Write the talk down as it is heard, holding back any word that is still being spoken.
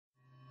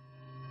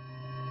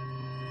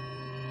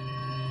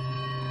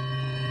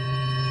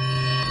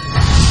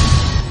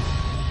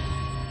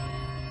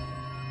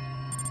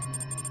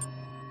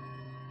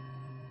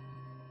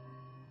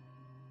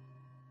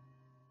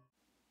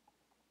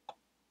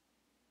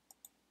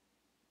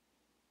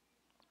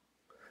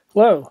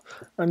Hello,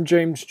 I'm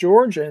James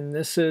George, and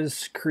this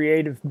is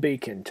Creative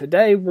Beacon.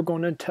 Today, we're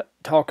going to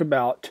talk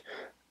about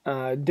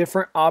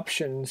different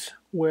options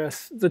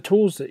with the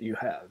tools that you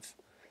have.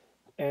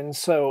 And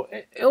so,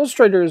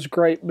 Illustrator is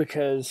great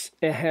because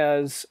it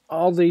has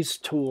all these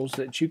tools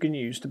that you can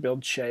use to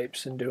build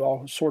shapes and do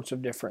all sorts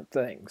of different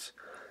things.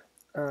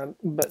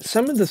 But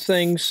some of the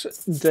things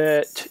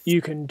that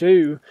you can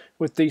do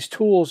with these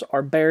tools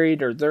are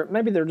buried, or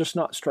maybe they're just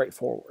not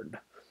straightforward.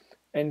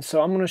 And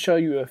so, I'm going to show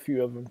you a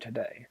few of them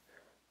today.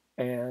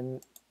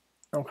 And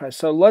okay,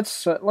 so let's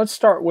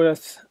start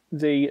with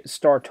the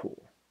star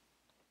tool.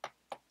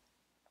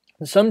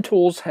 Some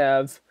tools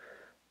have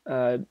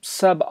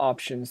sub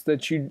options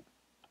that you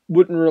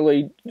wouldn't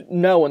really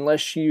know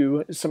unless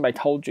somebody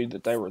told you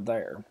that they were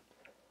there.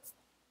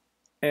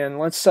 And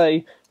let's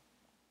say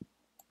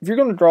if you're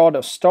going to draw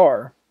a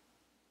star,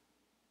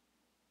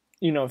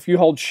 if you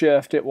hold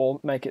shift, it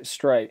will make it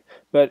straight.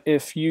 But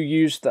if you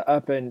use the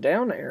up and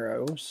down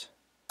arrows,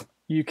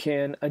 you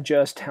can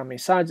adjust how many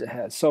sides it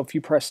has. So if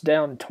you press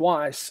down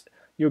twice,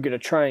 you'll get a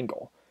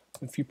triangle.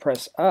 If you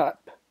press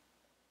up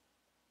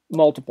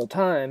multiple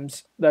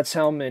times, that's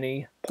how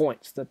many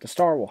points that the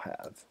star will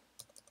have.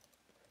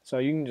 So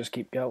you can just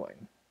keep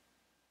going.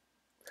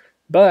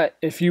 But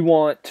if you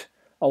want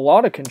a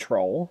lot of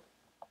control,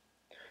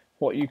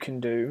 what you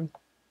can do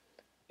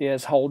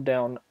is hold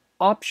down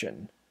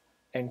Option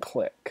and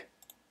click.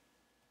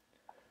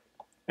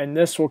 And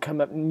this will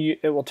come up and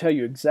it will tell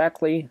you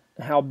exactly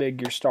how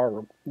big your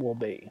star will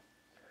be.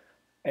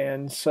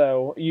 And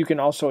so you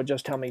can also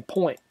adjust how many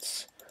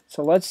points.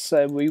 So let's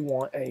say we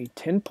want a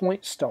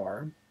 10-point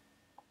star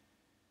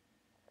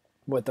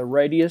with a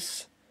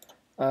radius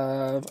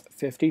of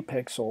 50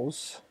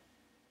 pixels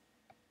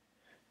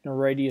and a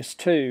radius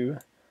 2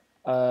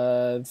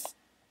 of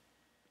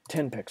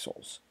 10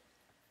 pixels.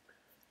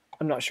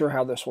 I'm not sure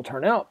how this will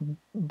turn out,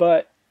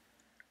 but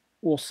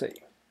we'll see.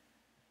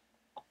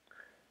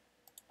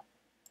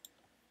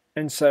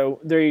 And so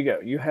there you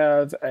go. You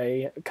have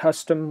a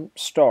custom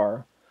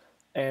star,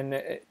 and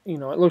it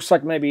looks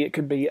like maybe it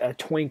could be a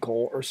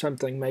twinkle or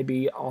something,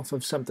 maybe off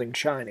of something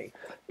shiny,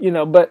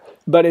 but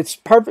it's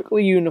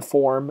perfectly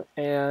uniform.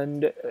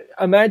 And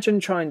imagine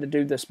trying to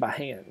do this by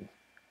hand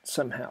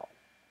somehow.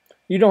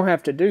 You don't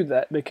have to do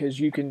that because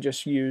you can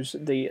just use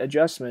the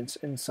adjustments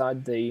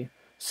inside the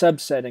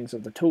subsettings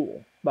of the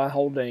tool by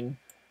holding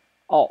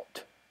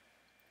Alt.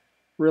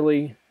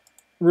 Really,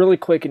 really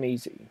quick and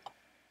easy.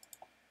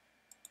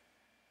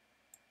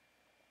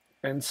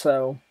 And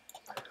so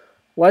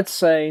let's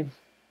say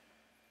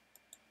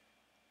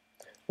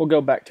we'll go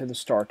back to the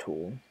star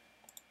tool.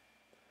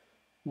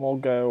 We'll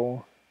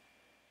go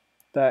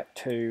back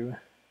to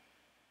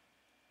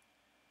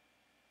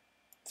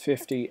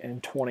 50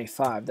 and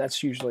 25.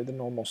 That's usually the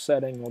normal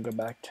setting. We'll go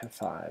back to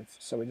 5.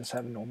 So we just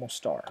have a normal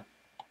star.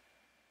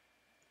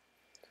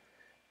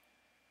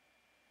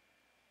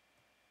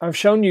 I've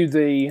shown you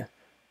the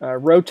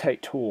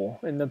rotate tool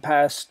in the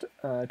past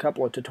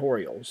couple of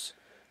tutorials.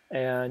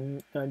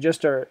 And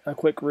just a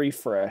quick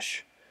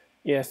refresh.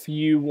 If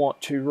you want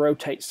to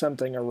rotate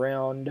something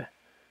around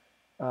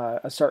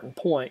a certain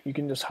point, you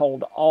can just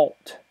hold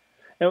Alt.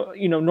 Now,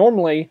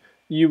 normally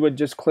you would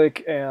just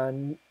click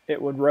and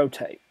it would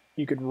rotate.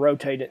 You could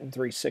rotate it in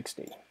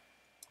 360.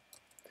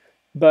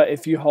 But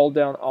if you hold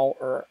down Alt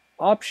or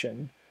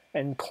Option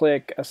and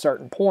click a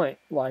certain point,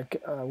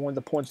 like one of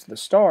the points of the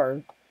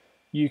star,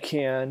 you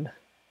can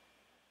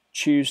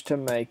choose to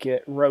make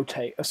it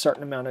rotate a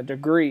certain amount of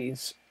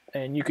degrees,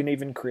 and you can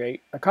even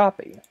create a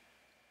copy.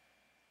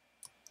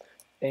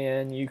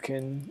 And you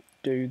can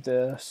do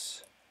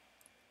this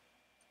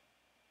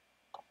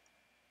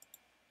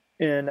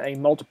in a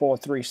multiple of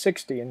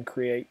 360 and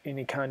create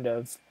any kind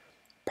of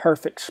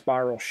perfect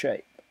spiral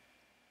shape.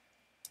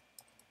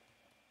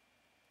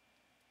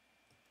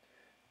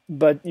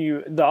 But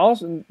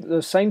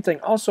the same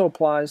thing also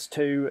applies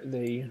to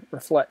the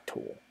reflect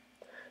tool.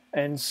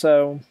 And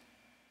so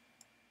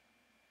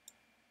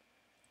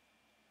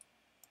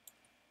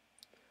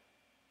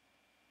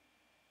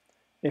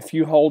if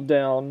you hold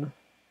down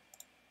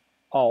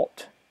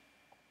Alt,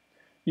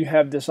 you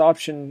have this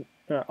option,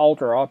 Alt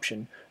or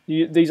Option.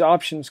 These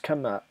options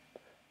come up,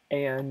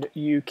 and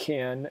you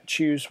can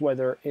choose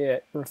whether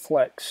it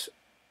reflects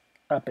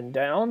up and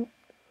down,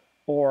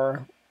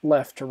 or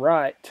left to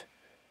right,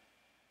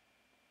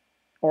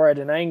 or at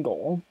an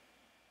angle.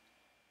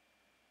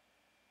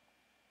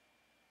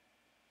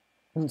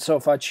 And so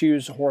if I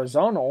choose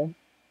horizontal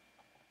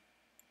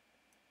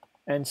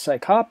and say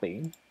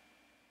copy,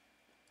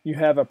 you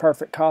have a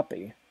perfect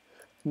copy.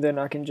 Then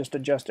I can just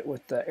adjust it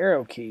with the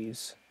arrow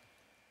keys.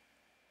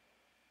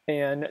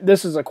 And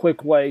this is a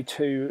quick way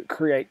to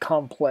create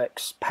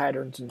complex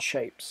patterns and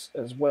shapes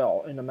as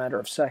well in a matter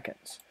of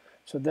seconds.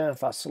 So then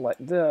if I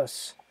select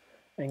this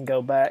and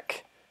go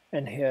back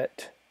and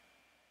hit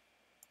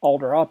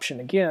Alt or Option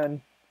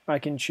again, I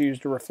can choose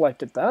to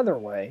reflect it the other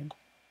way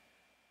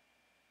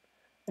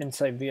and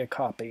say via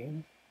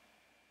copy.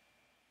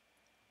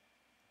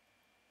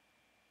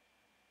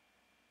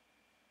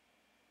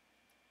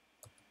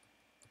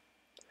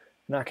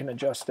 And I can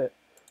adjust it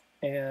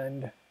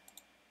and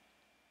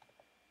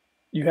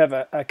you have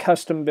a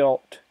custom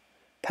built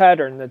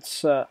pattern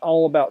that's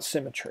all about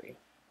symmetry.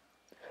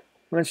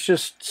 And it's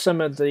just some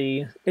of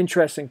the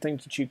interesting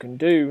things that you can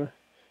do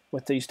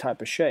with these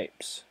type of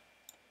shapes.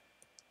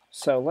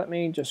 So let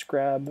me just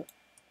grab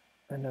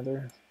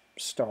another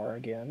star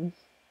again,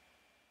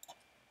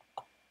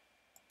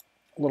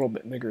 a little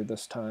bit bigger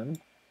this time.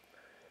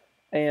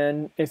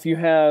 And if you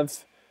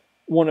have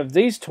one of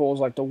these tools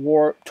like the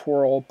warp,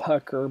 twirl,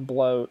 pucker,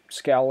 bloat,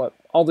 scallop,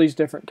 all these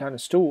different kind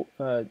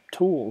of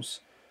tools,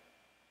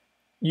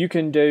 you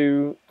can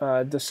do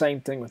the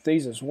same thing with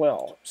these as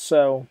well.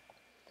 So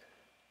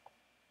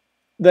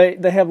they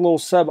have little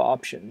sub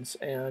options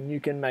and you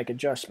can make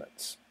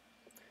adjustments.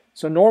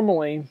 So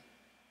normally,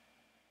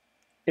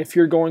 if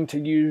you're going to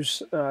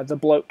use the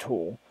bloat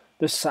tool,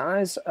 the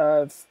size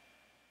of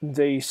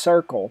the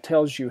circle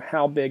tells you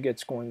how big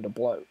it's going to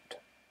bloat.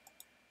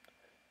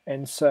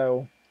 And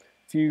so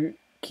if you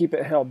keep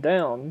it held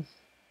down,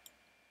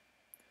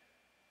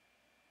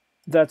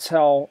 that's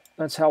how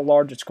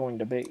large it's going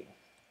to be.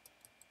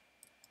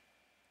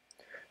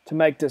 To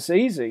make this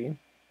easy,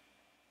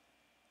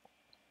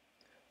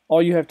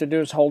 all you have to do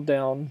is hold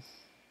down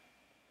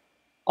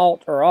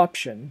Alt or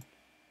Option,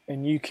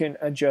 and you can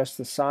adjust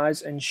the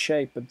size and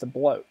shape of the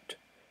bloat.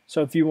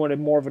 So if you wanted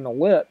more of an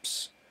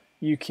ellipse,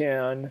 you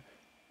can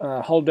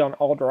hold down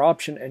Alt or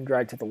Option and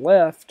drag to the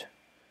left.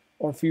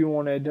 Or if you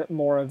wanted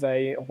more of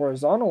a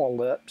horizontal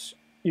ellipse,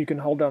 you can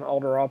hold down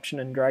Alt or Option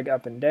and drag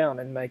up and down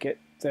and make it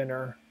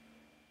thinner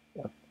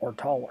or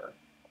taller.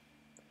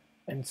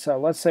 And so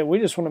let's say we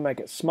just want to make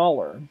it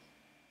smaller.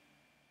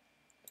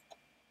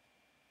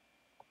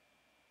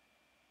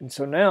 And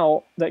so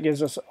now that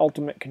gives us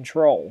ultimate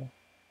control.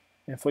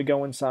 If we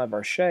go inside of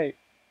our shape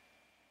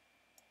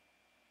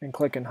and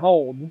click and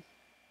hold,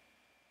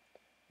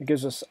 it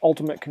gives us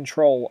ultimate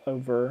control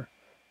over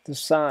the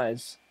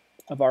size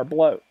of our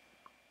bloat.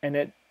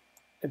 And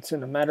it's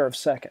in a matter of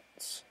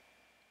seconds,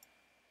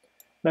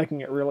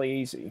 making it really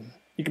easy.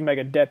 You can make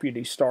a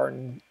deputy star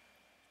in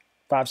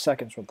 5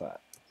 seconds with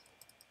that.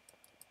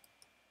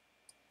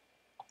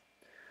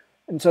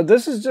 And so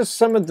this is just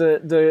some of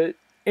the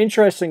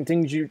interesting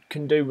things you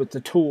can do with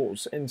the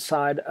tools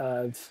inside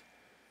of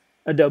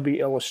Adobe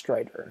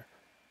Illustrator.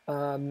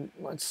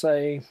 Let's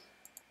say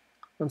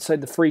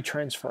the free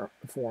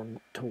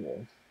transform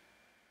tool.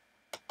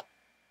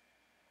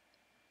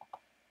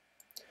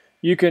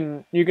 You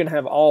can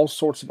have all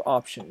sorts of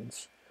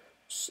options.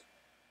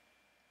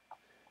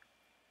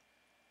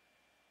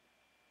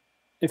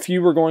 If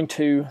you were going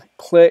to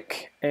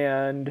click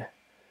and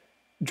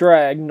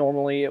drag,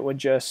 normally it would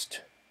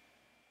just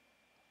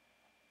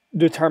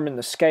determine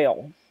the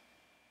scale.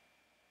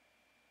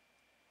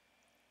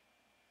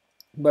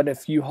 But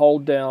if you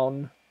hold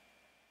down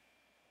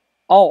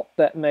Alt,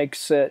 that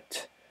makes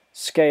it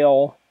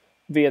scale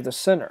via the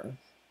center.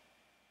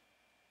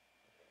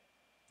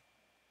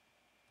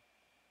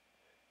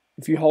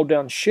 If you hold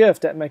down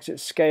Shift, that makes it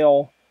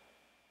scale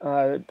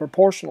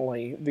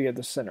proportionally via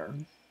the center.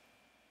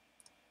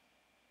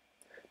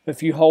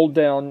 If you hold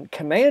down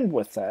Command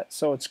with that,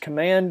 so it's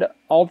Command,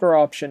 Alt or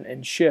Option,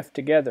 and Shift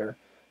together,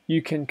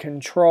 you can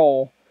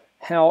control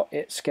how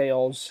it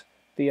scales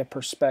via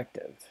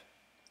perspective.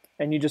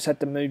 And you just have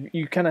to move,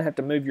 you kind of have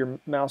to move your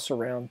mouse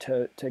around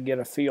to get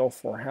a feel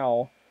for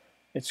how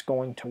it's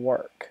going to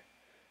work.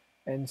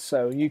 And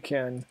so you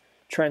can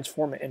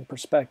transform it in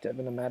perspective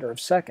in a matter of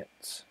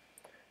seconds,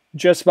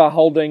 just by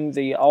holding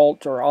the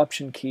Alt or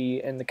Option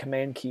key and the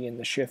Command key and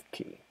the Shift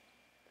key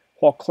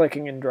while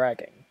clicking and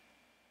dragging.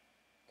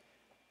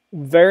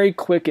 Very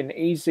quick and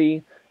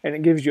easy, and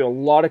it gives you a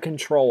lot of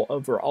control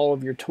over all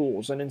of your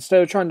tools. And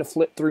instead of trying to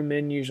flip through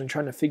menus and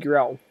trying to figure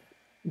out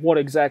what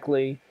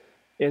exactly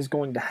is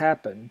going to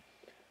happen,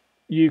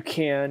 you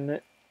can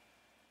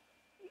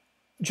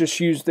just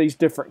use these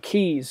different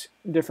keys,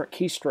 different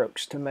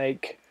keystrokes to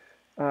make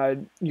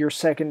your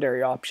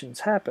secondary options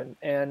happen.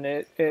 And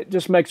it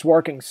just makes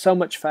working so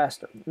much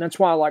faster. And that's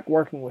why I like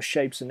working with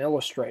shapes in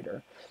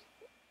Illustrator.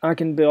 I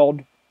can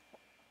build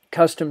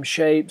custom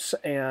shapes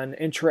and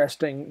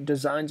interesting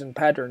designs and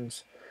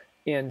patterns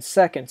in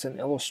seconds in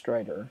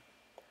Illustrator,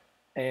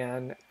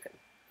 and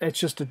it's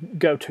just a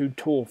go-to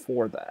tool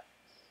for that.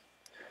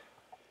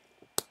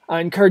 I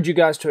encourage you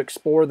guys to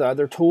explore the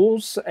other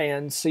tools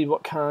and see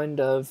what kind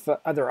of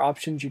other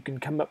options you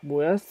can come up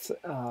with.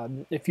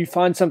 If you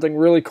find something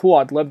really cool,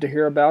 I'd love to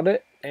hear about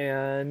it,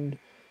 and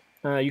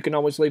you can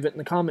always leave it in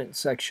the comments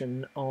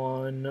section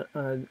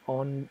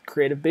on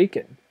Creative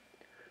Beacon.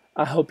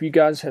 I hope you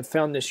guys have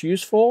found this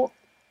useful.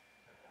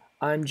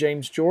 I'm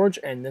James George,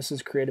 and this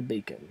is Creative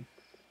Beacon.